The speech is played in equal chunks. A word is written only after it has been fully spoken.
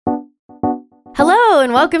Hello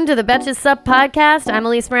and welcome to the Betches Sup podcast. I'm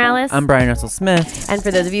Elise Morales. I'm Brian Russell Smith. And for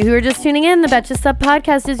those of you who are just tuning in, the Betches Sup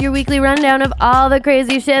podcast is your weekly rundown of all the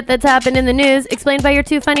crazy shit that's happened in the news, explained by your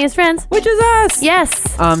two funniest friends. Which is us.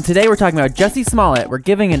 Yes. Today we're talking about Jussie Smollett. We're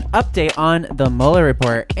giving an update on the Mueller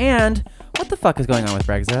report and what the fuck is going on with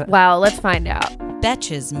Brexit. Wow, let's find out.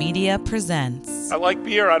 Betches Media presents. I like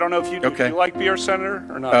beer. I don't know if you do. Okay. Do you like beer, Senator,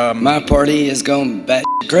 or not? My party is going bat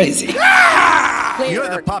crazy. You're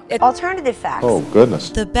the pop. Alternative facts. Oh, goodness.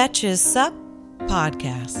 The Betches Sup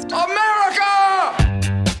podcast. America!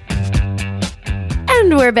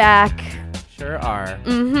 And we're back. Sure are.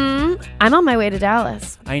 I'm on my way to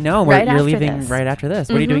Dallas. I know. Right You're after leaving this. right after this.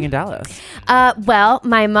 What are you doing in Dallas? Well,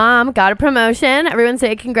 my mom got a promotion. Everyone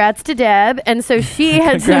say congrats to Deb. And so she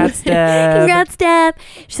had Congrats, Deb. Congrats, Deb.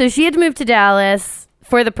 So she had to move to Dallas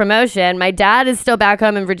for the promotion. My dad is still back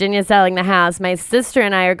home in Virginia selling the house. My sister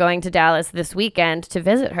and I are going to Dallas this weekend to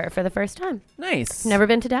visit her for the first time. Nice. Never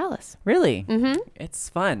been to Dallas. Really? Mm-hmm. It's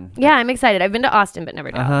fun. Yeah, I'm excited. I've been to Austin, but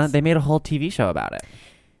never Dallas. They made a whole TV show about it.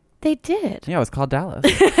 They did. Yeah, it was called Dallas.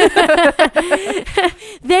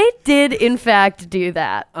 They did, in fact, do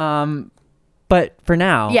that. But for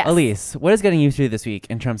now, Yes. Elise, what is getting you through this week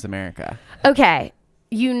in Trump's America? Okay,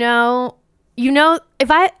 you know,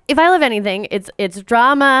 if I love anything, it's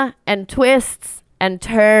drama and twists and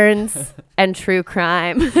turns and true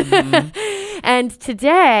crime. And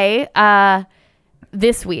today,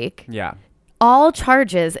 this week, Yeah. all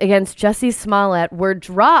charges against Jussie Smollett were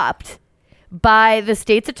dropped by the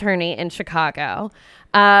state's attorney in Chicago,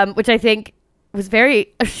 which I think was a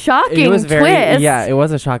shocking twist. Yeah, it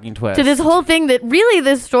was a shocking twist. To this whole thing that really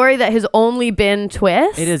this story that has only been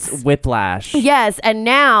twists. It is whiplash. Yes, and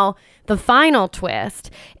now the final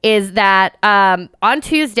twist is that on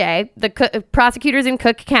Tuesday, the prosecutors in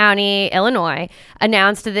Cook County, Illinois,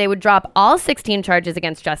 announced that they would drop all 16 charges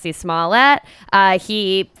against Jussie Smollett.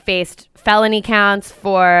 He faced felony counts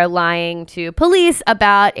for lying to police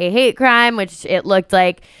about a hate crime, which it looks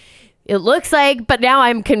like, but now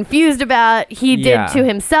I'm confused about. He did to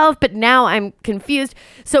himself, but now I'm confused.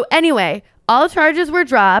 So anyway, all charges were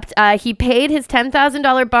dropped. He paid his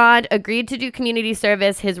 $10,000 bond, agreed to do community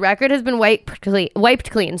service. His record has been wiped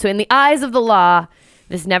clean. So in the eyes of the law,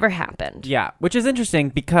 this never happened. Yeah, which is interesting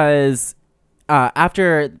because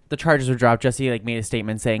after the charges were dropped, Jussie made a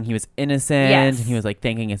statement saying he was innocent. Yes. And he was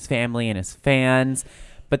thanking his family and his fans.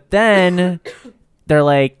 But then they're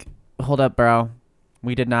like, hold up, bro.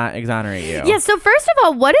 We did not exonerate you. Yeah, so first of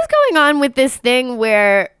all, what is going on with this thing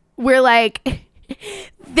where we're like,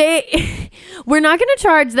 we're not going to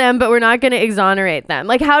charge them, but we're not going to exonerate them?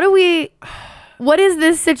 What is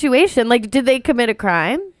this situation? Did they commit a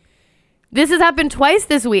crime? This has happened twice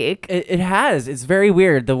this week. It has. It's very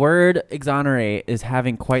weird. The word exonerate is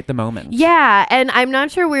having quite the moment. Yeah, and I'm not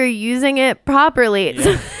sure we're using it properly.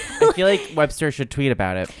 Yeah. I feel like Webster should tweet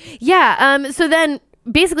about it. Yeah, so then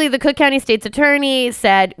basically the Cook County State's attorney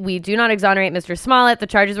said, we do not exonerate Mr. Smollett. The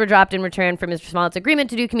charges were dropped in return for Mr. Smollett's agreement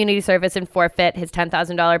to do community service and forfeit his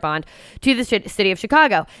 $10,000 bond to the city of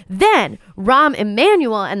Chicago. Then Rahm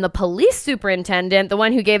Emanuel and the police superintendent, the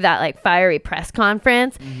one who gave that fiery press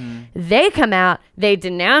conference, they come out, they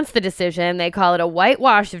denounce the decision. They call it a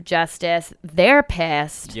whitewash of justice. They're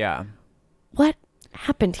pissed. Yeah. What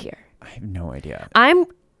happened here? I have no idea.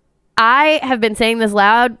 I have been saying this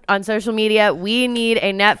loud on social media. We need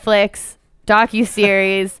a Netflix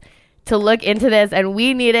docuseries to look into this, and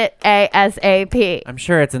we need it ASAP. I'm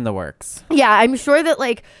sure it's in the works. Yeah, I'm sure that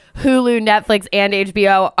Hulu, Netflix, and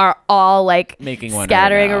HBO are all making one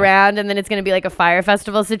scattering right now. around, and then it's going to be a Fire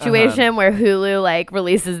Festival situation where Hulu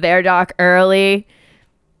releases their doc early.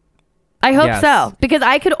 I hope so, because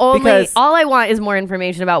all I want is more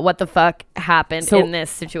information about what the fuck happened in this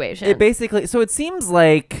situation. It seems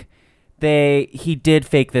like he did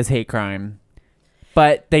fake this hate crime,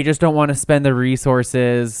 but they just don't want to spend the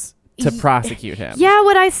resources to prosecute him. Yeah,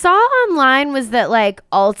 what I saw online was that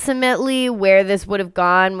ultimately where this would have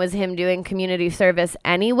gone was him doing community service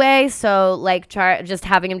anyway. So just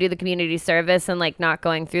having him do the community service and not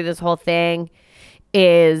going through this whole thing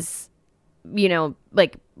is, it's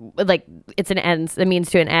a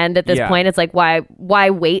means to an end at this point. It's why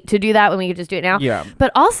wait to do that when we could just do it now? Yeah.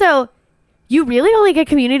 But also, you really only get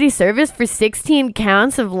community service for 16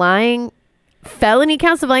 counts of lying, felony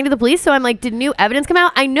counts of lying to the police. So I'm did new evidence come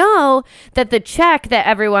out? I know that the check that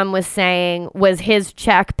everyone was saying was his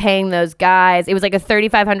check paying those guys. It was a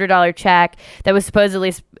 $3,500 check that was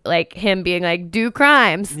supposedly him being do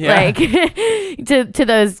crimes to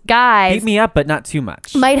those guys. Beat me up, but not too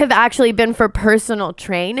much. Might have actually been for personal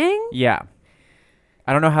training. Yeah.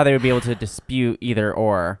 I don't know how they would be able to dispute either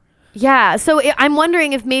or. Yeah, so I'm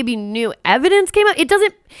wondering if maybe new evidence came out. It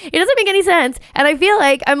doesn't make any sense. And I feel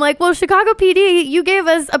like I'm like, well, Chicago PD, you gave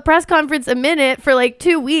us a press conference a minute for like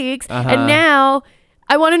 2 weeks, and now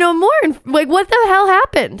I want to know more. Like, what the hell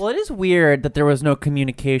happened? Well, it is weird that there was no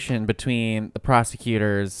communication between the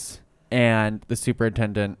prosecutors and the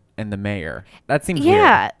superintendent and the mayor. That seems weird.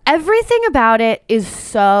 Yeah, everything about it is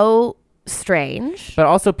so strange. But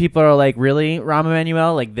also people are like, really, Rahm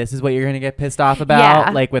Emanuel? Like, this is what you're going to get pissed off about?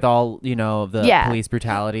 Yeah. Like, with all, the police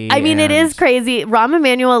brutality? I mean, it is crazy. Rahm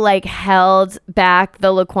Emanuel, like, held back the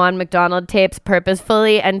Laquan McDonald tapes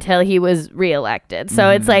purposefully until he was reelected. So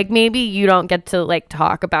it's like, maybe you don't get to, like,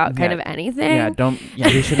 talk about kind of anything. Yeah,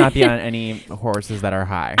 we should not be on any horses that are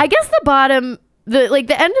high. I guess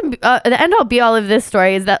the end all be all of this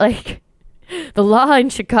story is that, like, the law in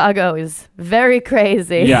Chicago is very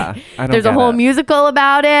crazy. Yeah, I don't There's a get whole it. musical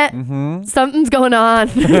about it. Mm-hmm. Something's going on.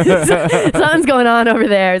 Something's going on over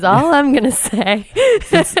there is all I'm going to say.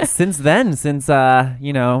 Since Renee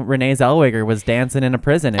Zellweger was dancing in a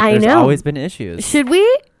prison. I There's know. always been issues. Should we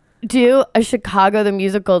do a Chicago the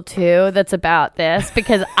Musical too that's about this?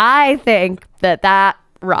 Because I think that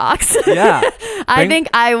rocks. Yeah. I think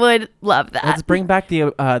I would love that. Let's bring back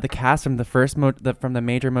the cast from the first from the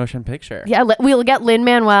major motion picture. Yeah, we'll get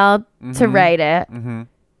Lin-Manuel to write it. Mm-hmm.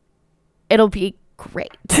 It'll be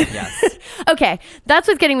great. Yes. Okay, that's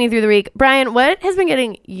what's getting me through the week. Brian, what has been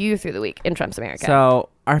getting you through the week in Trump's America? So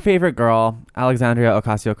our favorite girl, Alexandria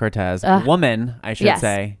Ocasio-Cortez, woman, I should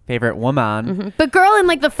say, favorite woman. Mm-hmm. But girl in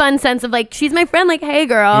like the fun sense of like she's my friend, like hey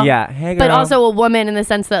girl. Yeah, hey girl. But also a woman in the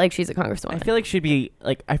sense that like she's a congresswoman. I feel like she'd be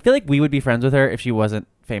like. I feel like we would be friends with her if she wasn't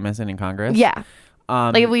famous and in Congress. Yeah.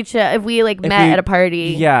 Like if we met at a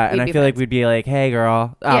party. Yeah, and I feel friends. like we'd be like, hey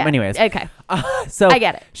girl. Yeah. Anyways. Okay. So I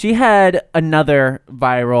get it. She had another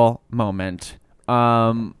viral moment.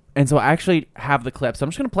 And so I actually have the clip, so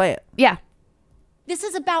I'm just gonna play it. Yeah. This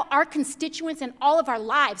is about our constituents and all of our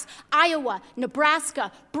lives. Iowa,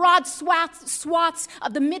 Nebraska, broad swaths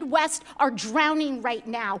of the Midwest are drowning right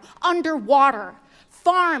now, underwater.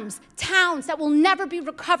 Farms, towns that will never be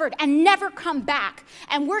recovered and never come back.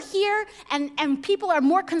 And we're here, and people are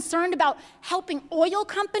more concerned about helping oil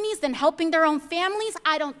companies than helping their own families?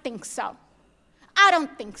 I don't think so. I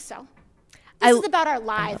don't think so. This is about our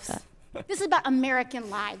lives. This is about American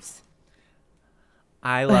lives.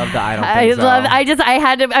 I love the I don't think so.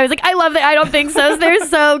 I was like, I love that. I don't think so. They're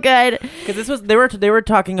so good. Because they were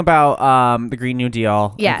talking about the Green New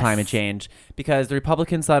Deal Yes. and climate change, because the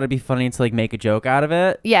Republicans thought it'd be funny to like make a joke out of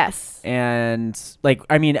it. Yes. And like,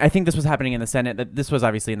 I mean, I think this was happening in the Senate. That this was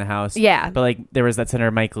obviously in the House. Yeah. But like, there was that Senator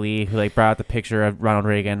Mike Lee who like brought out the picture of Ronald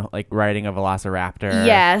Reagan like riding a velociraptor.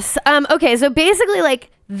 Yes. Okay. So basically, like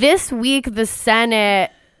this week, the Senate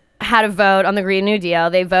had a vote on the Green New Deal.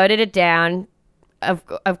 They voted it down.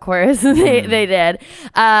 Of course, they did.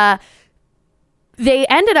 They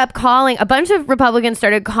ended up calling, a bunch of Republicans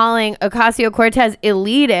started calling Ocasio-Cortez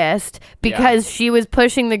elitist because she was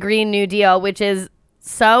pushing the Green New Deal, which is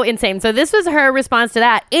so insane. So this was her response to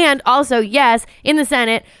that. And also, yes, in the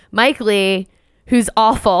Senate, Mike Lee, who's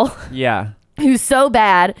awful. Yeah. Who's so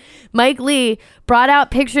bad. Mike Lee brought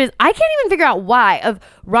out pictures, I can't even figure out why, of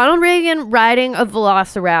Ronald Reagan riding a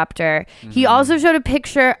velociraptor. He also showed a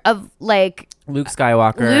picture of like Luke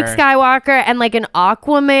Skywalker and like an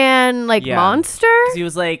Aquaman like monster. 'Cause he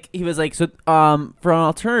was like so for an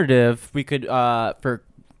alternative we could for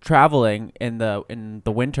traveling in the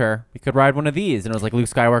winter we could ride one of these, and it was like Luke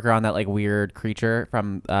Skywalker on that like weird creature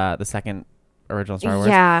from the second original Star Wars.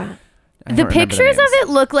 Yeah. I The don't remember pictures of names. it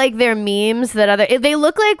look like they're memes they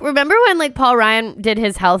look like, remember when like Paul Ryan did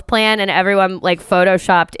his health plan and everyone like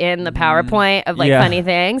photoshopped in the PowerPoint of like funny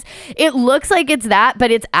things? It looks like it's that,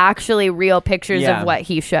 but it's actually real pictures of what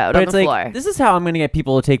he showed on the floor. This is how I'm going to get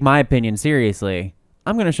people to take my opinion seriously.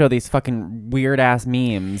 I'm going to show these fucking weird ass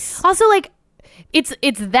memes. Also, like, it's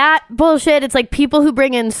that bullshit. It's like people who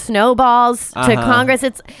bring in snowballs to Congress.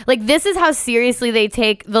 It's like, this is how seriously they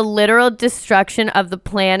take the literal destruction of the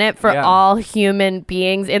planet for all human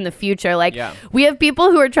beings in the future. Like, we have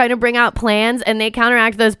people who are trying to bring out plans, and they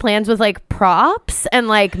counteract those plans with like props and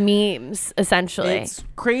like memes, essentially. It's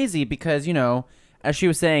crazy because, as she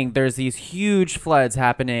was saying, there's these huge floods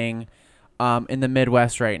happening in the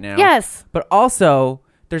Midwest right now. Yes. But also,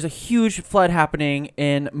 there's a huge flood happening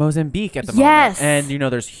in Mozambique at the Yes. moment.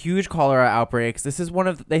 And, there's huge cholera outbreaks. This is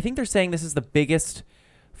I think they're saying this is the biggest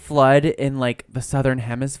flood in like the southern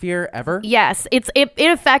hemisphere ever. Yes, it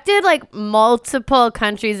affected like multiple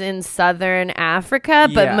countries in southern Africa,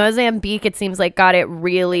 but Mozambique, it seems like, got it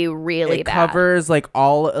really, really bad. It covers like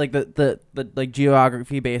all like the like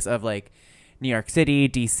geography base of like New York City,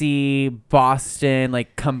 DC, Boston,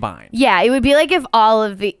 like combined. Yeah, it would be like if all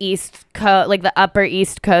of the East Coast, like the upper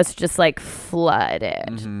East Coast, just like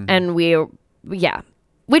flooded. And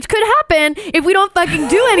which could happen if we don't fucking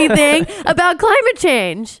do anything about climate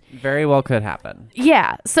change. Very well could happen.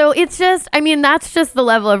 Yeah. So it's just, I mean, that's just the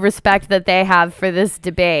level of respect that they have for this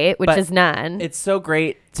debate, which is none. It's so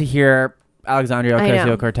great to hear Alexandria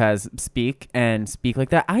Ocasio-Cortez speak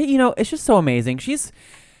like that. It's just so amazing. She's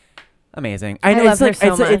amazing. I know, love her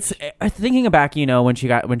so much. It's thinking back,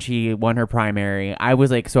 when she won her primary, I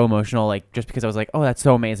was like so emotional, like just because I was like, oh, that's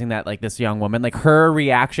so amazing that like this young woman, like her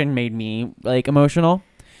reaction made me like emotional.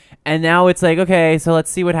 And now it's like, okay, so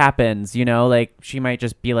let's see what happens. Like she might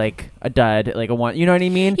just be like a dud, like a one. You know what I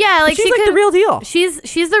mean? Yeah, like she's like the real deal. She's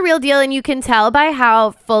the real deal, and you can tell by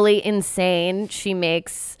how fully insane she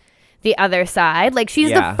makes the other side. Like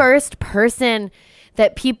she's the first person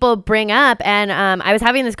that people bring up. And I was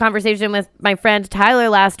having this conversation with my friend Tyler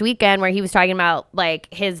last weekend where he was talking about like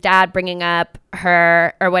his dad bringing up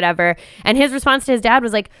her or whatever. And his response to his dad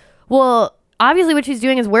was like, well, obviously what she's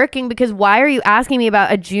doing is working, because why are you asking me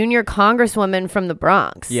about a junior congresswoman from the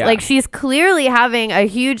Bronx? Yeah. Like she's clearly having a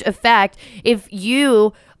huge effect. If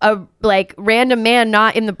you, a like random man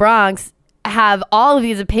not in the Bronx, have all of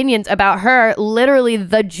these opinions about her, literally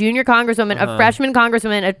the junior congresswoman, a freshman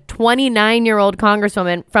congresswoman, a 29-year-old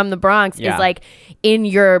congresswoman from the Bronx is like in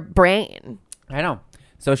your brain. I know.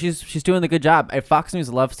 So she's doing the good job. Fox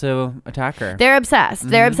News loves to attack her. They're obsessed.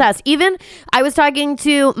 They're obsessed. Even I was talking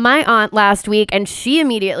to my aunt last week, and she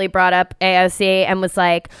immediately brought up AOC and was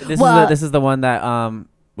like, this is the one that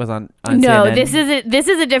was on no, CNN. this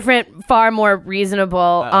is a different, far more reasonable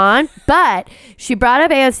aunt. But she brought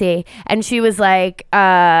up AOC, and she was like,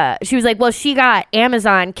 well, she got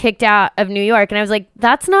Amazon kicked out of New York, and I was like,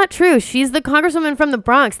 that's not true. She's the congresswoman from the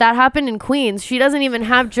Bronx. That happened in Queens. She doesn't even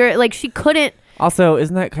have like she couldn't. Also,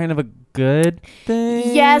 isn't that kind of a good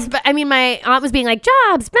thing? Yes, but I mean, my aunt was being like,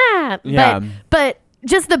 jobs, blah. Yeah. But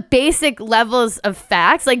just the basic levels of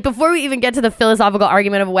facts, like before we even get to the philosophical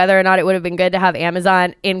argument of whether or not it would have been good to have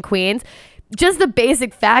Amazon in Queens, just the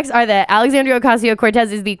basic facts are that Alexandria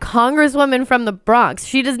Ocasio-Cortez is the congresswoman from the Bronx.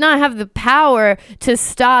 She does not have the power to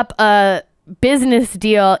stop a business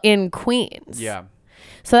deal in Queens. Yeah.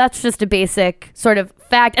 So that's just a basic sort of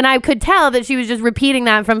fact. And I could tell that she was just repeating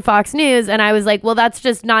that from Fox News. And I was like, well, that's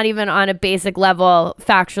just not even on a basic level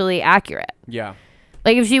factually accurate. Yeah.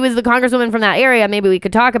 Like if she was the congresswoman from that area, maybe we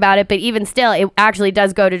could talk about it. But even still, it actually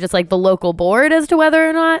does go to just like the local board as to whether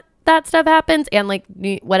or not that stuff happens and like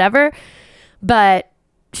whatever. But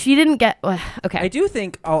she didn't get... Okay. I do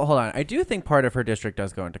think... Oh, hold on. I do think part of her district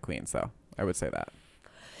does go into Queens, though. I would say that.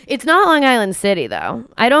 It's not Long Island City, though.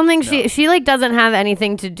 I don't think she like doesn't have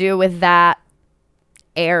anything to do with that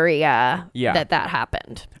area that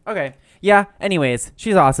happened. Okay. Yeah. Anyways,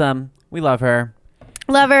 she's awesome. We love her.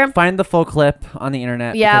 Love her. Find the full clip on the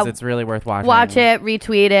internet because it's really worth watching. Watch it,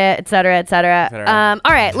 retweet it, etc., etc.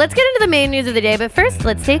 All right, let's get into the main news of the day. But first,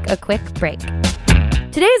 let's take a quick break.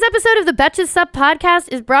 Today's episode of the Betches Sup podcast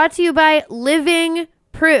is brought to you by Living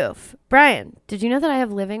Proof. Brian, did you know that I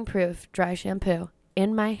have Living Proof dry shampoo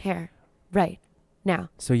in my hair right now?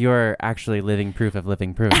 So you're actually living proof of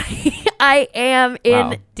living proof. I am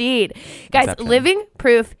indeed. Guys, Exception. Living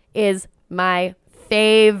Proof is my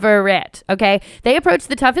favorite. Okay. They approach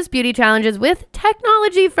the toughest beauty challenges with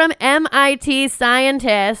technology from MIT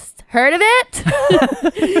scientists. Heard of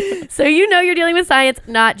it? So you know you're dealing with science,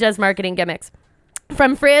 not just marketing gimmicks.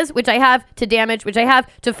 From frizz, which I have, to damage, which I have,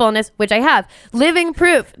 to fullness, which I have. Living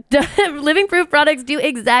Proof. Living Proof products do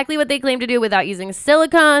exactly what they claim to do without using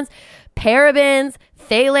silicones, parabens,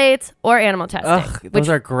 phthalates, or animal testing. Ugh, those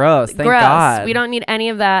are gross. Thank God. We don't need any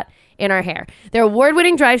of that in our hair. Their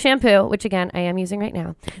award-winning dry shampoo, which again I am using right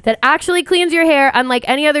now, that actually cleans your hair unlike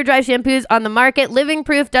any other dry shampoos on the market. Living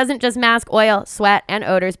Proof doesn't just mask oil, sweat, and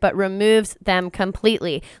odors, but removes them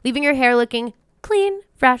completely, leaving your hair looking clean,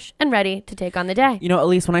 fresh, and ready to take on the day. You know,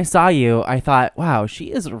 Elise, when I saw you, I thought, wow, she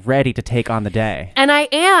is ready to take on the day. And I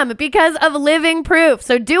am, because of Living Proof.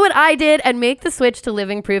 So do what I did and make the switch to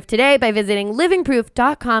Living Proof today by visiting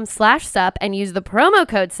livingproof.com/sup and use the promo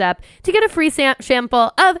code SUP to get a free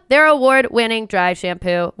sample of their award-winning dry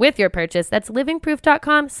shampoo with your purchase. That's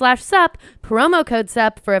livingproof.com/sup, promo code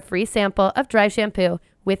SUP for a free sample of dry shampoo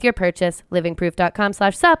with your purchase.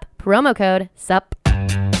 livingproof.com/sup, promo code SUP.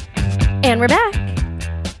 And we're back.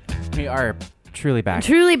 We are truly back.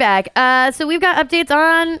 Truly back. So we've got updates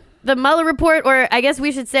on the Mueller report, or I guess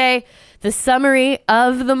we should say the summary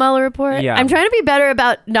of the Mueller report. Yeah. I'm trying to be better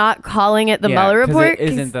about not calling it the Mueller report. It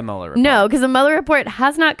isn't the Mueller report. No, because the Mueller report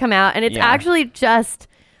has not come out, and it's actually just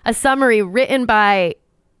a summary written by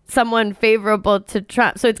someone favorable to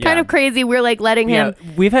Trump. So it's kind of crazy. We're like letting him.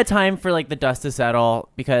 We've had time for like the dust to settle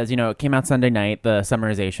because, it came out Sunday night, the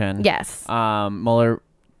summarization. Yes. Mueller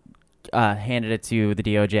handed it to the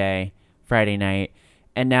DOJ Friday night.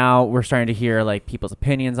 And now we're starting to hear like people's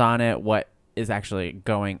opinions on it, what is actually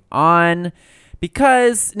going on.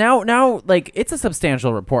 Because now like it's a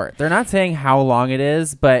substantial report. They're not saying how long it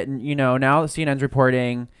is, but, now CNN's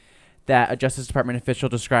reporting that a Justice Department official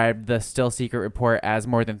described the still secret report as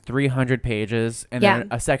more than 300 pages. And then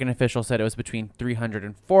a second official said it was between 300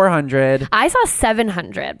 and 400. I saw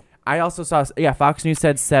 700. I also saw, Fox News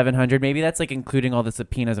said 700. Maybe that's like including all the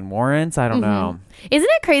subpoenas and warrants. I don't know. Isn't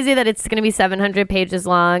it crazy that it's going to be 700 pages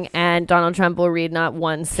long and Donald Trump will read not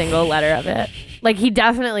one single letter of it? Like, he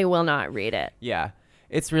definitely will not read it. Yeah.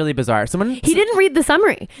 It's really bizarre. He didn't read the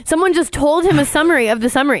summary. Someone just told him a summary of the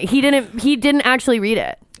summary. He didn't actually read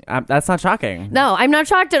it. That's not shocking. No, I'm not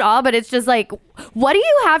shocked at all, but it's just like, what do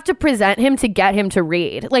you have to present him to get him to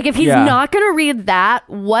read? Like, if he's not going to read that,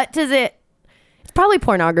 what does it... It's probably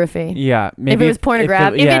pornography. Yeah. Maybe if it was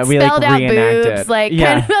pornography. If it spelled out boobs,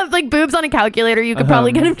 kind of like boobs on a calculator, you could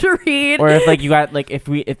probably get him to read. Or if like you got like if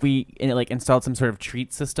we like installed some sort of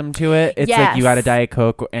treat system to it, it's like you got a Diet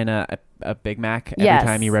Coke and a Big Mac every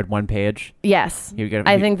time you read one page. Yes.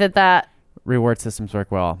 I think that reward systems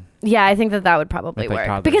work well. Yeah, I think that would probably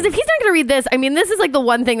work. Because if he's not going to read this, I mean, this is like the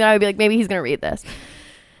one thing that I would be like, maybe he's going to read this.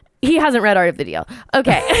 He hasn't read Art of the Deal.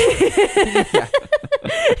 Okay.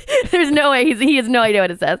 There's no way he has no idea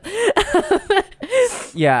what it says.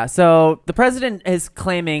 Yeah. So the president is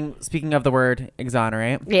claiming, speaking of the word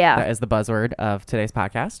exonerate. Yeah. That is the buzzword of today's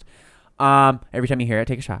podcast. Every time you hear it,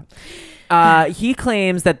 take a shot. He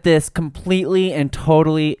claims that this completely and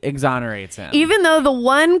totally exonerates him. Even though the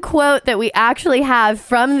one quote that we actually have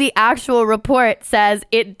from the actual report says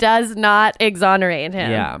it does not exonerate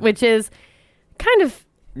him. Yeah. Which is kind of...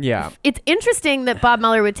 Yeah. It's interesting that Bob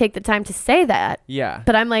Mueller would take the time to say that. Yeah.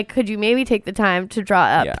 But I'm like, could you maybe take the time to draw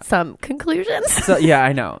up some conclusions? So yeah,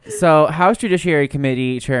 I know. So House Judiciary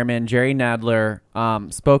Committee Chairman Jerry Nadler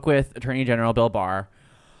spoke with Attorney General Bill Barr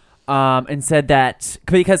and said that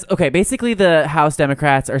because, basically the House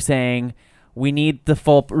Democrats are saying we need the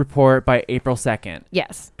full report by April 2nd.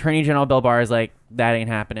 Yes. Attorney General Bill Barr is like, that ain't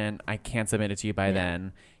happening. I can't submit it to you by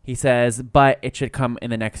then. He says, but it should come in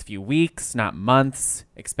the next few weeks, not months.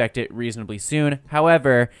 Expect it reasonably soon.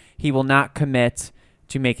 However, he will not commit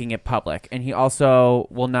to making it public. And he also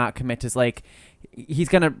will not commit to, he's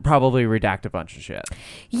going to probably redact a bunch of shit.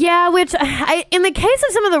 Yeah, which in the case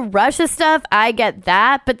of some of the Russia stuff, I get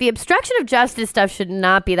that. But the obstruction of justice stuff should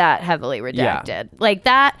not be that heavily redacted. Yeah. Like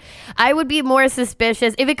that, I would be more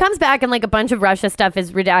suspicious. If it comes back and like a bunch of Russia stuff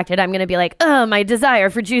is redacted, I'm going to be like, oh, my desire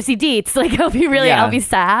for juicy deets. Like I'll be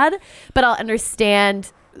sad, but I'll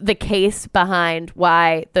understand the case behind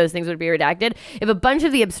why those things would be redacted. If a bunch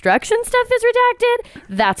of the obstruction stuff is redacted,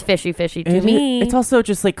 that's fishy to me. It's also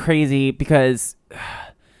just like crazy because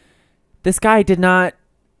this guy did not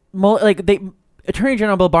Attorney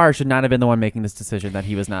General Bill Barr should not have been the one making this decision that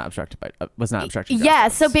he was not obstructed justice. Yeah,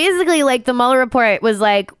 so basically like the Mueller report was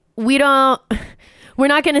like, we're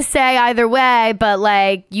not going to say either way, but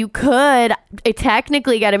like you could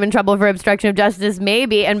technically get him in trouble for obstruction of justice,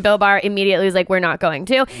 maybe. And Bill Barr immediately was like, we're not going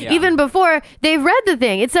to. Yeah. Even before they've read the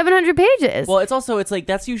thing. It's 700 pages. Well, it's like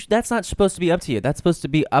that's not supposed to be up to you. That's supposed to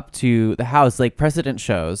be up to the House. Like precedent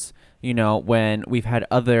shows, when we've had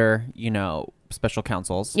other, special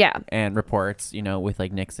counsels and reports, with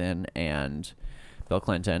like Nixon and Bill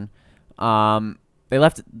Clinton.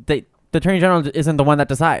 The Attorney General isn't the one that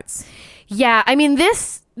decides. Yeah, I mean,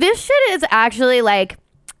 this shit is actually like,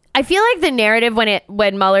 I feel like the narrative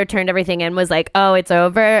when Mueller turned everything in was like, oh, it's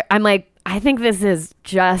over. I'm like, I think this is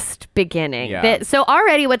just beginning. Yeah. So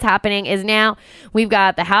already what's happening is now we've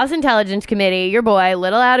got the House Intelligence Committee, your boy,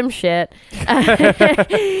 little Adam Schiff.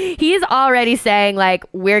 He's already saying like,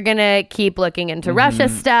 we're going to keep looking into Russia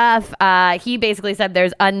stuff. He basically said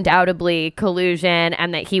there's undoubtedly collusion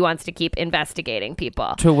and that he wants to keep investigating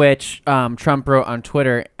people. To which Trump wrote on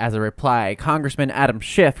Twitter as a reply, Congressman Adam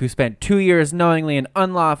Schiff, who spent 2 years knowingly and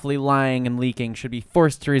unlawfully lying and leaking, should be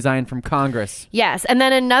forced to resign from Congress. Yes. And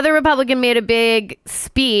then another Republican made a big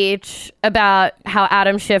speech about how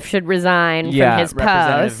Adam Schiff should resign from his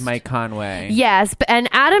Representative post. Mike Conway. Yes, and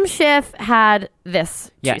Adam Schiff had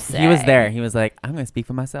this to say. He was there. He was like, I'm going to speak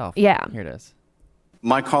for myself. Yeah. Here it is.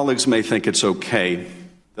 My colleagues may think it's okay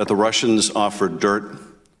that the Russians offered dirt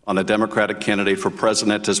on a Democratic candidate for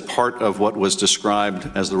president as part of what was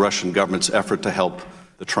described as the Russian government's effort to help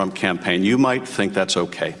the Trump campaign. You might think that's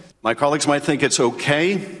okay. My colleagues might think it's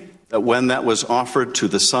okay that when that was offered to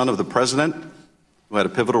the son of the president, who had a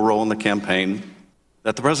pivotal role in the campaign,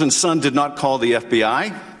 that the president's son did not call the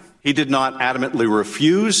FBI. He did not adamantly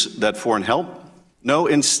refuse that foreign help. No,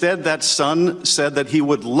 instead, that son said that he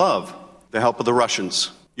would love the help of the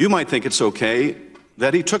Russians. You might think it's okay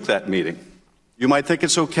that he took that meeting. You might think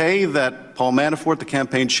it's okay that Paul Manafort, the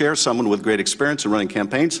campaign chair, someone with great experience in running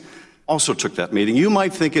campaigns, also took that meeting. You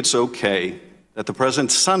might think it's okay that the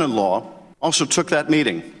president's son-in-law also took that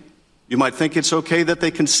meeting. You might think it's okay that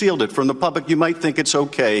they concealed it from the public. You might think it's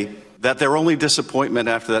okay that their only disappointment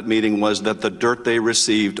after that meeting was that the dirt they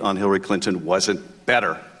received on Hillary Clinton wasn't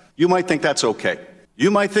better. You might think that's okay. You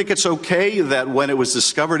might think it's okay that when it was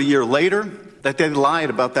discovered a year later that they lied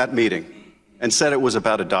about that meeting and said it was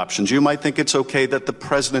about adoptions. You might think it's okay that the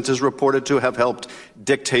president is reported to have helped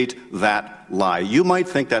dictate that lie. You might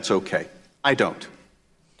think that's okay. I don't.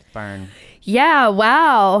 Burn. Yeah,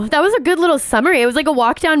 wow. That was a good little summary. It was like a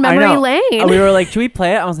walk down memory lane. We were like, should we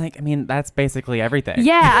play it? I was like, I mean, that's basically everything.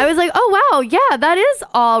 Yeah, I was like, oh, wow. Yeah, that is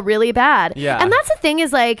all really bad. Yeah. And that's the thing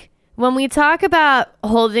is like, when we talk about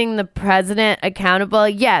holding the president accountable,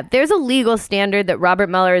 yeah, there's a legal standard that Robert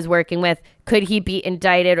Mueller is working with. Could he be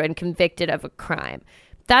indicted and convicted of a crime?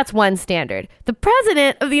 That's one standard. The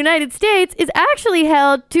president of the United States is actually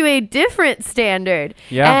held to a different standard.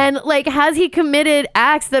 Yeah. And like, has he committed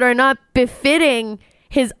acts that are not befitting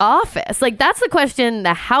his office? Like, that's the question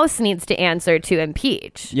the House needs to answer to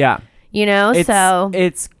impeach. Yeah. You know,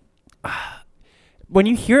 it's when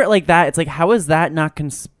you hear it like that, it's like, how is that not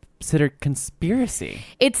considered conspiracy?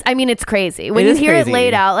 It's crazy. When you hear it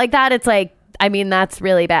laid out like that, it's like, I mean, that's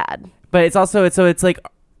really bad. But it's also, it's like,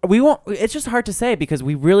 it's just hard to say because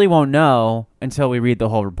we really won't know until we read the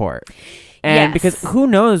whole report. And because who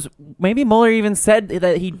knows, maybe Mueller even said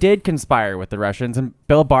that he did conspire with the Russians, and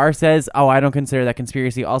Bill Barr says, oh, I don't consider that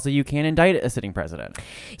conspiracy. Also, you can't indict a sitting president.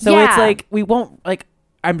 So it's like, we won't, like,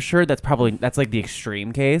 I'm sure that's like the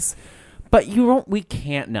extreme case, but we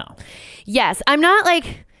can't know. Yes. I'm not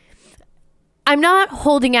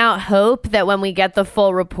holding out hope that when we get the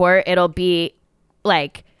full report, it'll be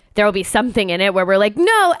like, there will be something in it where we're like,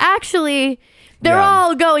 no, actually, they're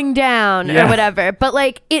all going down or whatever. But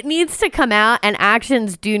like, it needs to come out, and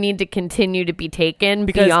actions do need to continue to be taken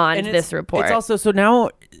beyond this report. It's also, so now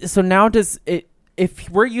does it, if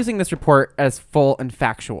we're using this report as full and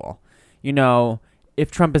factual, you know,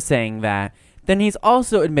 if Trump is saying that, then he's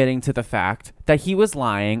also admitting to the fact that he was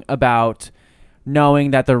lying about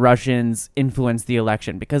knowing that the Russians influenced the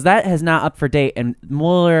election, because that is not up for date, and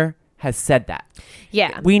Mueller has said that.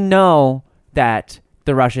 Yeah. We know that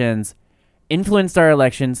the Russians influenced our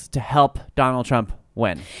elections to help Donald Trump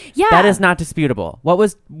win. Yeah. That is not disputable. What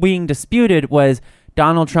was being disputed was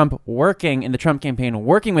Donald Trump working in the Trump campaign,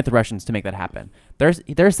 working with the Russians to make that happen.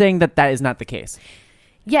 They're saying that is not the case.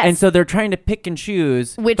 Yes. And so they're trying to pick and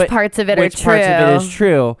choose which parts of it are true. Which parts of it is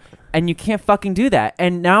true. And you can't fucking do that.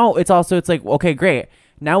 And now it's like, okay, great.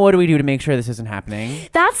 Now what do we do to make sure this isn't happening?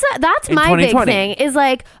 That's my big thing is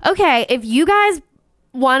like, okay, if you guys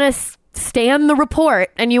want to stand the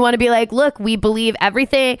report and you want to be like, look, we believe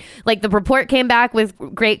everything, like the report came back with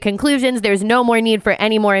great conclusions, there's no more need for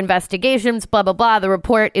any more investigations, blah, blah, blah, the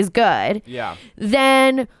report is good. Yeah.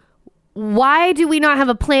 Then why do we not have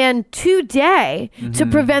a plan today to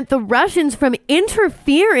prevent the Russians from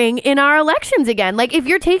interfering in our elections again? Like, if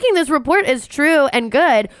you're taking this report as true and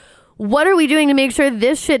good, what are we doing to make sure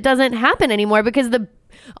this shit doesn't happen anymore? Because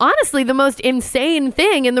honestly, the most insane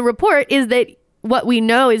thing in the report is that what we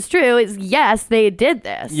know is true is, yes, they did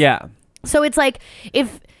this. Yeah. So it's like,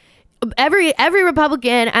 if every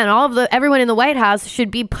Republican and everyone in the White House should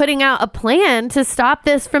be putting out a plan to stop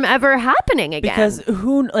this from ever happening again. Because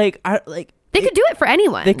they could do it for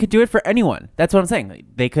anyone. They could do it for anyone. That's what I'm saying.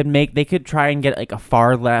 They could try and get like a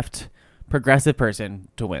far left progressive person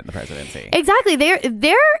to win the presidency. Exactly.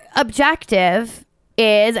 Their objective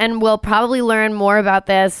is, and we'll probably learn more about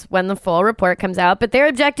this when the full report comes out, but their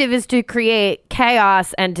objective is to create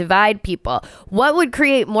chaos and divide people. What would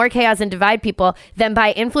create more chaos and divide people than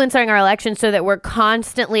by influencing our elections so that we're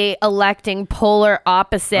constantly electing polar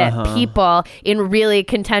opposite people in really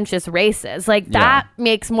contentious races? Like, that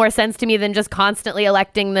makes more sense to me than just constantly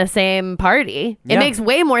electing the same party. It makes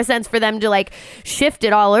way more sense for them to like shift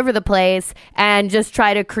it all over the place and just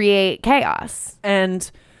try to create chaos. And,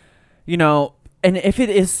 you know, and if it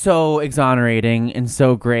is so exonerating and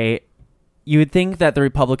so great, you would think that the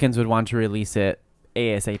Republicans would want to release it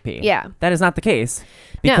ASAP. Yeah. That is not the case,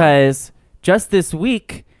 because just this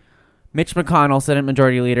week, Mitch McConnell, Senate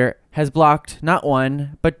Majority Leader, has blocked not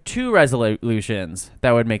one, but 2 resolutions that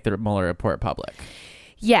would make the Mueller report public.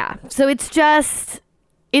 Yeah. So it's just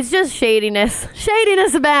shadiness.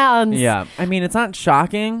 Shadiness abounds. Yeah. I mean, it's not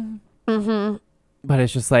shocking, but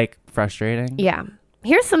it's just like frustrating. Yeah.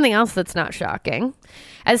 here's something else that's not shocking.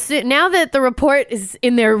 Now that the report is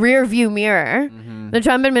in their rear view mirror, the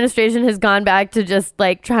Trump administration has gone back to just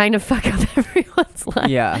like trying to fuck up everyone's life.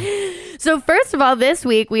 Yeah. So first of all, this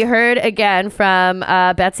week we heard again from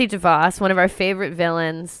Betsy DeVos, one of our favorite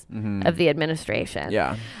villains of the administration.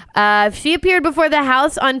 Yeah. She appeared before the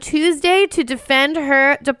House on Tuesday to defend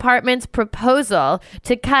her department's proposal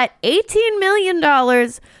to cut $18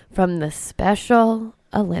 million from the Special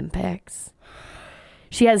Olympics.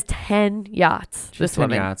 She has 10 yachts. This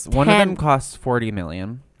woman. Yachts. One of them costs $40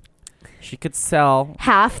 million. She could sell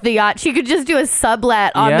half the yacht. She could just do a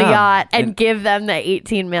sublet on the yacht and give them the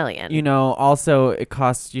 $18 million. You know, also it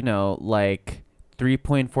costs, like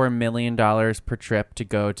 $3.4 million per trip to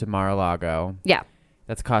go to Mar-a-Lago. Yeah.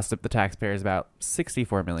 That's cost up the taxpayers about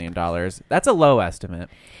 $64 million. That's a low estimate.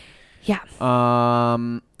 Yeah.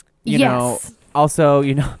 You know, also,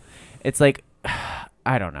 it's like,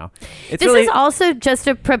 I don't know. This is also just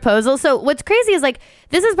a proposal. So what's crazy is like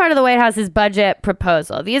this is part of the White House's budget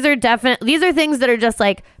proposal. These are things that are just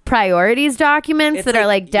like priorities documents that are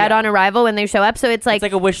like dead on arrival when they show up. So it's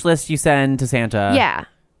like a wish list you send to Santa. Yeah.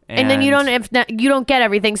 And then you don't get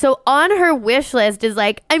everything. So on her wish list is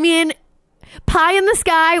like, I mean, pie in the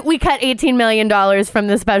sky, we cut $18 million from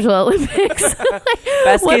the Special Olympics.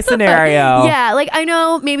 Best case scenario. Yeah, like I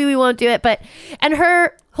know maybe we won't do it, and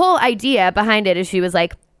her whole idea behind it is she was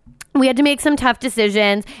like, we had to make some tough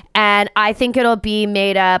decisions, and I think it'll be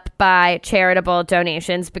made up by charitable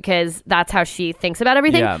donations because that's how she thinks about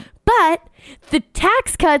everything. Yeah. But the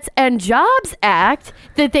Tax Cuts and Jobs Act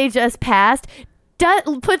that they just passed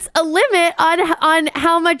puts a limit on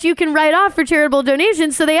how much you can write off for charitable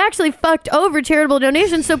donations. So they actually fucked over charitable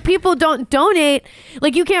donations. So people don't donate.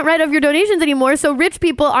 Like you can't write off your donations anymore. So rich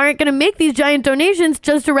people aren't going to make these giant donations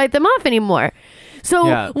just to write them off anymore.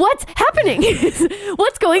 So what's happening?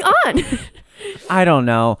 What's going on? I don't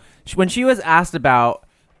know. When she was asked about,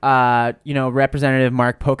 Representative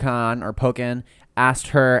Mark Pocan asked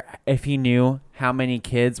her if he knew how many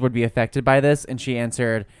kids would be affected by this. And she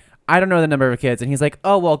answered, I don't know the number of kids. And he's like,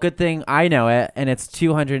 oh, well, good thing I know it. And it's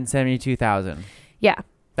 272,000. Yeah.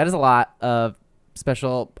 That is a lot of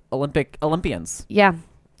Special Olympians. Yeah.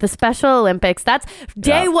 The Special Olympics. That's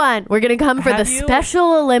day one. We're going to come for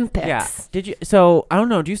Special Olympics. Yeah. So, I don't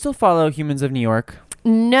know. Do you still follow Humans of New York?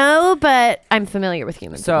 No, but I'm familiar with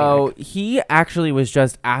Humans of New York. So, he actually was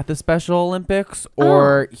just at the Special Olympics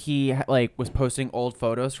or he was posting old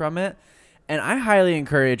photos from it. And I highly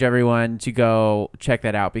encourage everyone to go check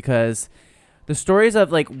that out because the stories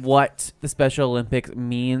of what the Special Olympics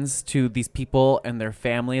means to these people and their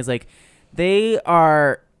families, they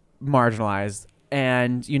are marginalized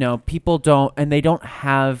and, people they don't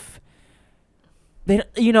have, this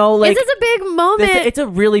is a big moment. It's a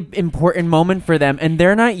really important moment for them. And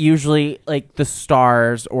they're not usually the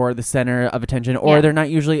stars or the center of attention or they're not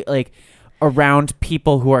usually around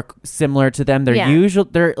people who are similar to them. They're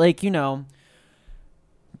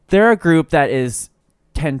a group that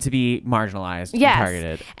tend to be marginalized and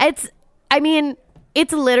targeted.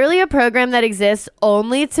 It's literally a program that exists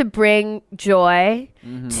only to bring joy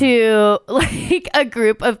to a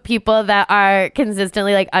group of people that are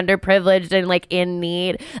consistently underprivileged and in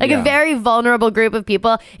need, a very vulnerable group of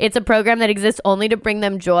people. It's a program that exists only to bring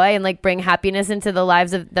them joy and bring happiness into the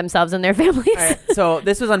lives of themselves and their families. All right, so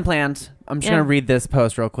this was unplanned. I'm just going to read this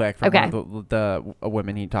post real quick from one of the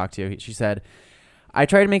women he talked to. She said, I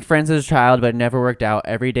tried to make friends as a child, but it never worked out.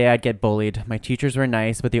 Every day I'd get bullied. My teachers were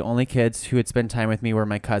nice, but the only kids who would spend time with me were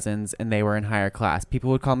my cousins, and they were in higher class. People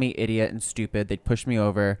would call me idiot and stupid. They'd push me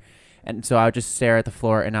over, and so I would just stare at the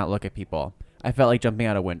floor and not look at people. I felt like jumping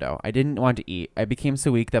out a window. I didn't want to eat. I became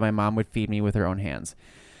so weak that my mom would feed me with her own hands.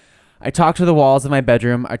 I talked to the walls of my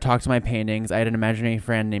bedroom. I talked to my paintings. I had an imaginary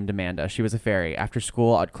friend named Amanda. She was a fairy. After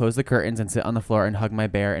school, I'd close the curtains and sit on the floor and hug my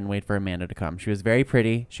bear and wait for Amanda to come. She was very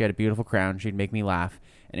pretty. She had a beautiful crown. She'd make me laugh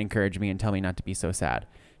and encourage me and tell me not to be so sad.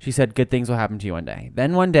 She said, good things will happen to you one day.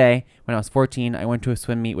 Then one day, when I was 14, I went to a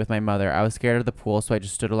swim meet with my mother. I was scared of the pool, so I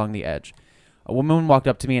just stood along the edge. A woman walked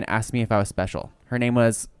up to me and asked me if I was special. Her name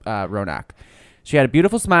was Ronak. She had a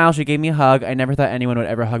beautiful smile. She gave me a hug. I never thought anyone would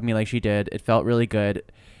ever hug me like she did. It felt really good.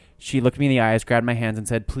 She looked me in the eyes, grabbed my hands, and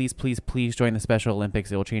said, please, please, please join the Special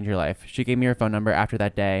Olympics. It will change your life. She gave me her phone number. After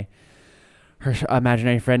that day, her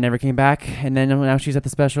imaginary friend never came back. And then now she's at the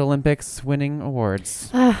Special Olympics winning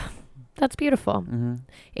awards. That's beautiful.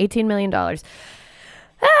 $18 million.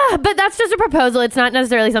 But that's just a proposal. It's not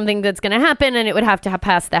necessarily something that's going to happen, and it would have to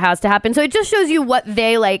pass the House to happen. So it just shows you what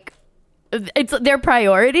they it's their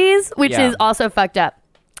priorities, which is also fucked up.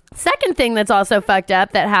 Second thing that's also fucked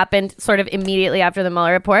up that happened sort of immediately after the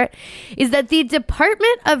Mueller report is that the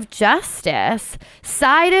Department of Justice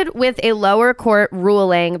sided with a lower court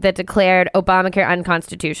ruling that declared Obamacare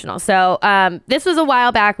unconstitutional. So this was a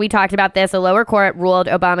while back. We talked about this. A lower court ruled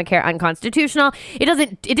Obamacare unconstitutional.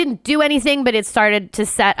 It didn't do anything, but it started to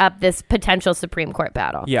set up this potential Supreme Court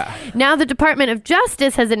battle. Yeah. Now the Department of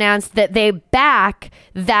Justice has announced that they back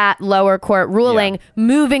that lower court ruling,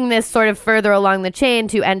 moving this sort of further along the chain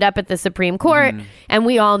to end up at the Supreme Court, and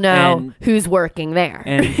we all know who's working there.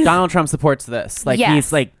 And Donald Trump supports this. Like Yes.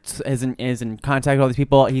 he's like is in contact with all these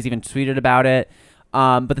people. He's even tweeted about it.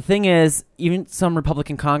 But the thing is, even some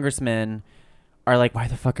Republican congressmen are like, "Why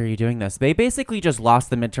the fuck are you doing this?" They basically just lost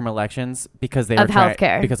the midterm elections because they Of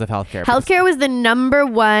healthcare. Because of healthcare. Healthcare was the number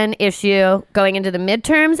one issue going into the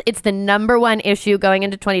midterms. It's the number one issue going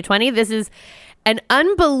into 2020. This is an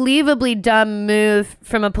unbelievably dumb move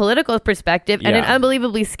from a political perspective and an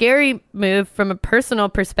unbelievably scary move from a personal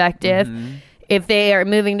perspective. If they are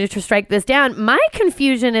moving to strike this down, my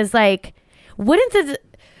confusion is like,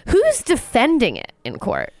 who's defending it in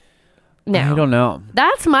court? No, I don't know.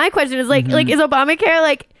 That's my question. Is like is Obamacare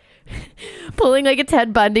like pulling like a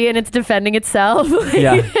Ted Bundy and it's defending itself?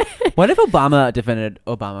 Yeah. What if Obama defended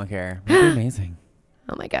Obamacare? That'd be amazing.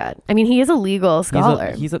 Oh my God. I mean, he is a legal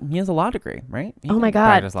scholar. He has a law degree, right? He Oh my can God.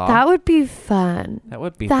 practice law. That would be fun. That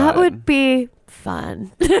would be That fun. would be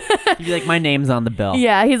fun. He'd be like, my name's on the bill.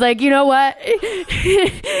 Yeah. He's like, you know what?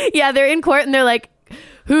 Yeah. They're in court and they're like,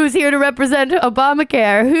 who's here to represent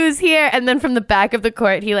Obamacare? Who's here? And then from the back of the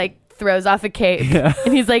court, he like throws off a cape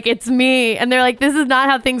and he's like, it's me. And they're like, this is not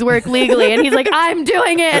how things work legally. And he's like, I'm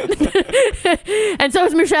doing it. And so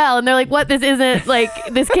is Michelle. And they're like, what? This isn't like,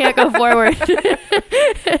 this can't go forward.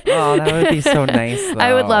 Oh, that would be so nice, though.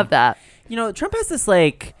 I would love that. You know, Trump has this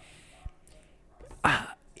like,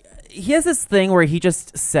 he has this thing where he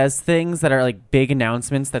just says things that are like big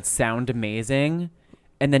announcements that sound amazing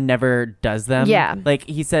and then never does them. Yeah. Like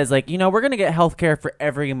he says like, you know, we're going to get healthcare for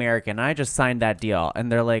every American. I just signed that deal.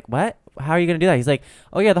 And they're like, what? How are you going to do that? He's like,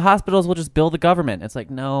 oh yeah, the hospitals will just bill the government. It's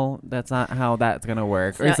like, no, that's not how that's going to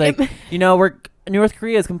work. Or it's like, you know, North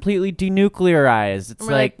Korea is completely denuclearized. It's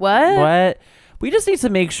We're like, what? What? We just need to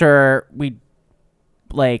make sure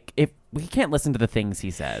if we can't listen to the things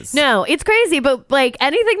he says. No, it's crazy, but like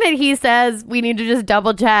anything that he says, we need to just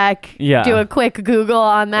double check. Yeah. Do a quick Google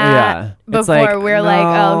on that It's before like, we're like,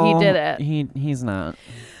 oh, he no, did it. He's not.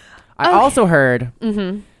 I also heard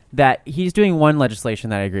that he's doing one legislation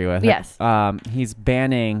that I agree with. Yes. He's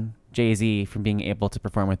banning Jay-Z from being able to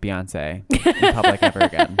perform with Beyonce in public ever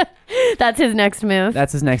again. That's his next move.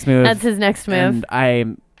 That's his next move. That's his next move. And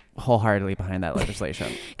I'm wholeheartedly behind that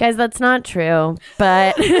legislation. Guys, that's not true,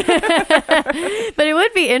 but but it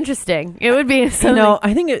would be interesting. It would be something. You know,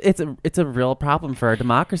 I think it's a real problem for our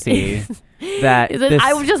democracy. I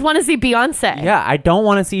just want to see Beyonce. Yeah, I don't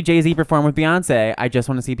want to see Jay-Z perform with Beyonce. I just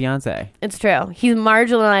want to see Beyonce. It's true. He's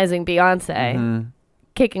marginalizing Beyonce,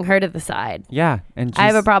 kicking her to the side. Yeah, and I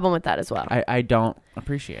have a problem with that as well. I don't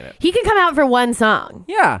appreciate it. He can come out for one song.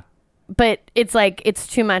 Yeah. But it's like, it's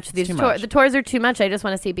too much. Too much. The tours are too much. I just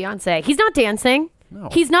want to see Beyonce. He's not dancing. No.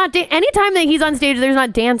 He's not. Anytime that he's on stage, there's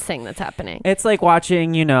not dancing that's happening. It's like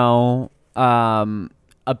watching, you know,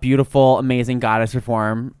 a beautiful, amazing goddess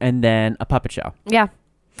perform and then a puppet show. Yeah.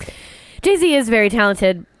 Jay-Z is very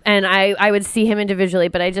talented, and I would see him individually,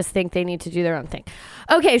 but I just think they need to do their own thing.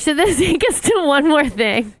 Okay, so this takes us to one more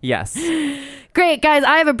thing. Yes. Great, guys,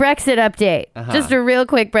 I have a Brexit update. Just a real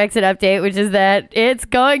quick Brexit update, which is that it's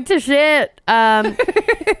going to shit.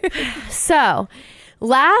 So,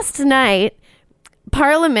 last night,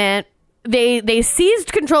 Parliament, they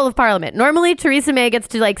seized control of Parliament. Normally, Theresa May gets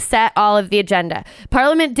to like set all of the agenda.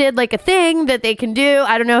 Parliament did like a thing that they can do.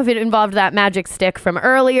 I don't know if it involved that magic stick from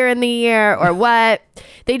earlier in the year or what.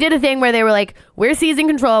 They did a thing where they were like, we're seizing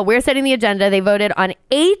control. We're setting the agenda. They voted on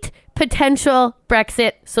 8 potential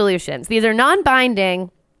Brexit solutions. These are non-binding.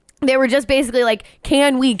 They were just basically like,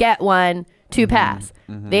 can we get one to pass?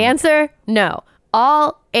 The answer, no.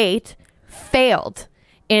 All 8 failed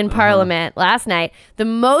in Parliament last night. The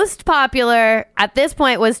most popular at this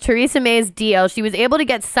point was Theresa May's deal. She was able to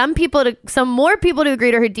get some more people to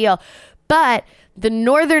agree to her deal, but the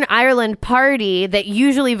Northern Ireland party that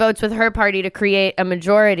usually votes with her party to create a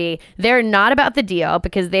majority, they're not about the deal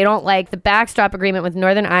because they don't like the backstop agreement with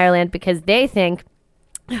Northern Ireland because they think,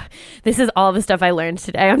 this is all the stuff I learned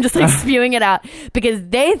today. I'm just like spewing it out because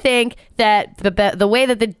they think that the way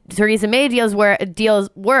that the Theresa May deals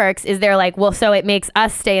works is they're like, well, so it makes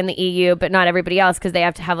us stay in the EU, but not everybody else because they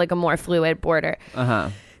have to have like a more fluid border.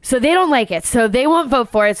 So they don't like it. So they won't vote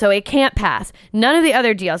for it. So it can't pass. None of the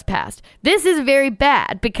other deals passed. This is very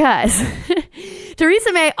bad because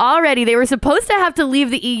Theresa May already, they were supposed to have to leave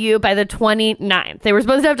the EU by the 29th. They were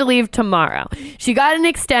supposed to have to leave tomorrow. She got an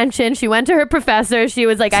extension. She went to her professor. She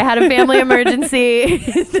was like, I had a family emergency.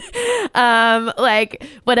 Like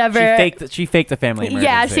whatever. She faked the family emergency.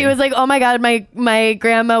 Yeah, she was like, oh my God, my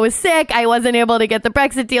grandma was sick. I wasn't able to get the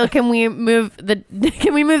Brexit deal. Can we move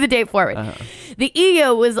the date forward? The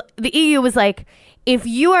EU was like, if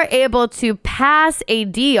you are able to pass a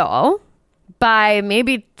deal by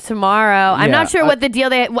maybe tomorrow, I'm not sure what the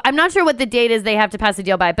date is they have to pass a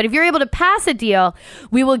deal by, but if you're able to pass a deal,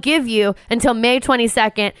 we will give you until May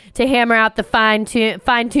 22nd to hammer out the fine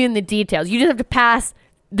tune the details. You just have to pass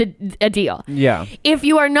a deal. Yeah. If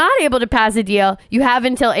you are not able to pass a deal, you have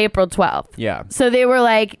until April 12th. Yeah. So they were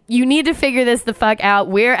like, you need to figure this the fuck out.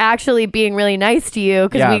 We're actually being really nice to you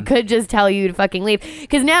because we could just tell you to fucking leave.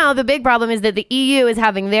 Because now the big problem is that the EU is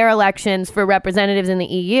having their elections for representatives in the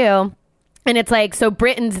EU. And it's like, so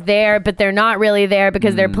Britain's there, but they're not really there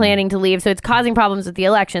because they're planning to leave. So it's causing problems with the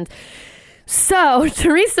elections. So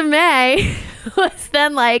Theresa May was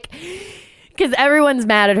then like, because everyone's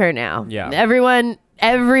mad at her now. Yeah. Everyone's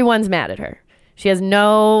mad at her. She has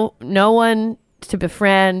no one to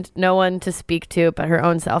befriend, no one to speak to but her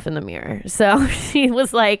own self in the mirror. So she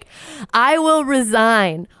was like, I will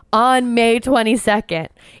resign on May 22nd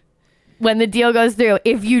when the deal goes through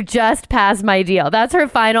if you just pass my deal. That's her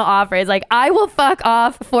final offer. It's like, I will fuck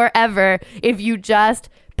off forever if you just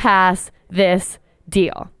pass this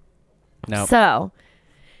deal. No. So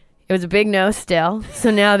it was a big no still.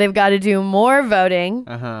 So now they've got to do more voting.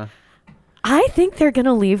 I think they're going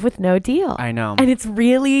to leave with no deal. I know. And it's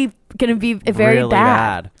really going to be very really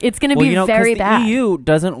bad. It's going to be very bad. The EU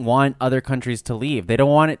doesn't want other countries to leave. They don't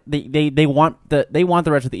want it. They want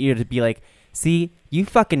the rest of the EU to be like, see, you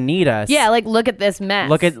fucking need us. Yeah, like look at this mess.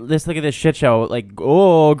 Look at this shit show. Like,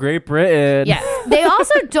 oh, Great Britain. Yeah. They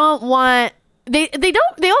also don't want they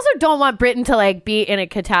also don't want Britain to like be in a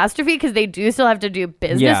catastrophe because they do still have to do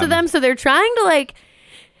business with them. So they're trying to like,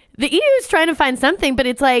 the EU is trying to find something, but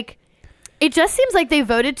it's like, it just seems like they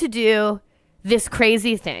voted to do this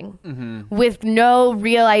crazy thing with no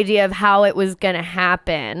real idea of how it was going to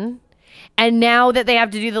happen. And now that they have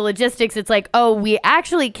to do the logistics, it's like, oh, we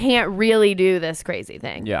actually can't really do this crazy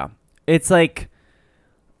thing. Yeah. It's like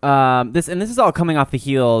this is all coming off the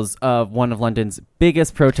heels of one of London's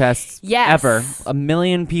biggest protests ever. 1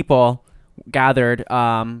 million people gathered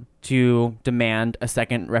to demand a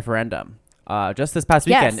second referendum. Just this past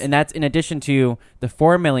weekend. Yes. And that's in addition to the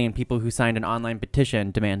 4 million people who signed an online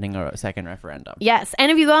petition demanding a second referendum. Yes.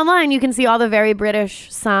 And if you go online, you can see all the very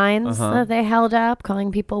British signs that they held up,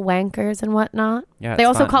 calling people wankers and whatnot. Yeah, they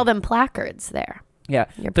also call them placards there. Yeah.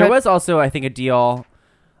 There was also, I think, a deal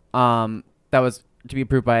that was to be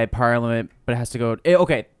approved by Parliament, but it has to go...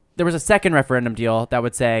 there was a second referendum deal that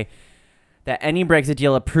would say that any Brexit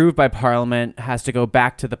deal approved by Parliament has to go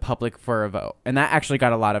back to the public for a vote. And that actually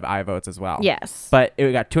got a lot of aye votes as well. Yes. But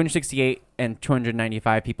it got 268 and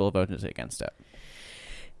 295 people voted against it.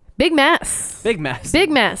 Big mess. Big mess. Big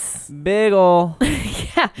mess. Big ol'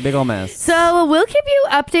 Yeah. Big ol' mess. So we'll keep you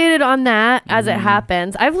updated on that as it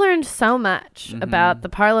happens. I've learned so much about the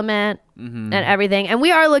Parliament and everything. And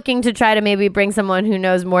we are looking to try to maybe bring someone who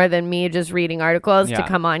knows more than me just reading articles to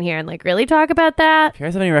come on here and like really talk about that. If you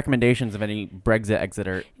guys have any recommendations of any Brexit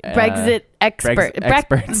experts.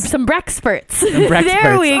 Some Brexperts.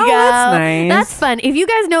 There we go. That's nice. That's fun. If you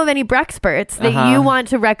guys know of any Brexperts that you want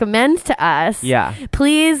to recommend to us,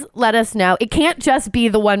 please let us know. It can't just be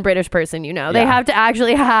the one British person you know. They have to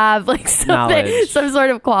actually have like something, some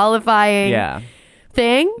sort of qualifying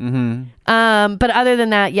thing. But other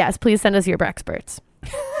than that, yes, please send us your Brexperts.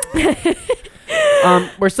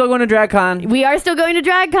 We're still going to DragCon. We are still going to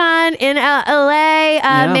DragCon in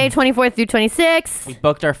LA, May 24th through 26th. We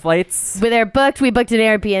booked our flights. They're booked. We booked an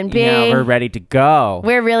Airbnb. Yeah, we're ready to go.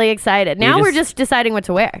 We're really excited. Now we're just deciding what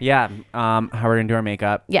to wear. Yeah, how we're going to do our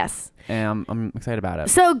makeup. Yes. And I'm excited about it.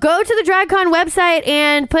 So go to the DragCon website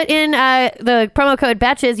and put in the promo code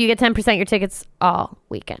BETCHES. You get 10% your tickets all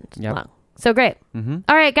weekend long. So great.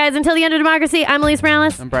 All right, guys, until the end of democracy, I'm Elise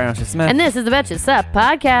Morales. I'm Brian Smith. And this is the Betches Sup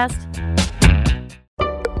podcast.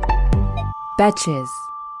 Betches.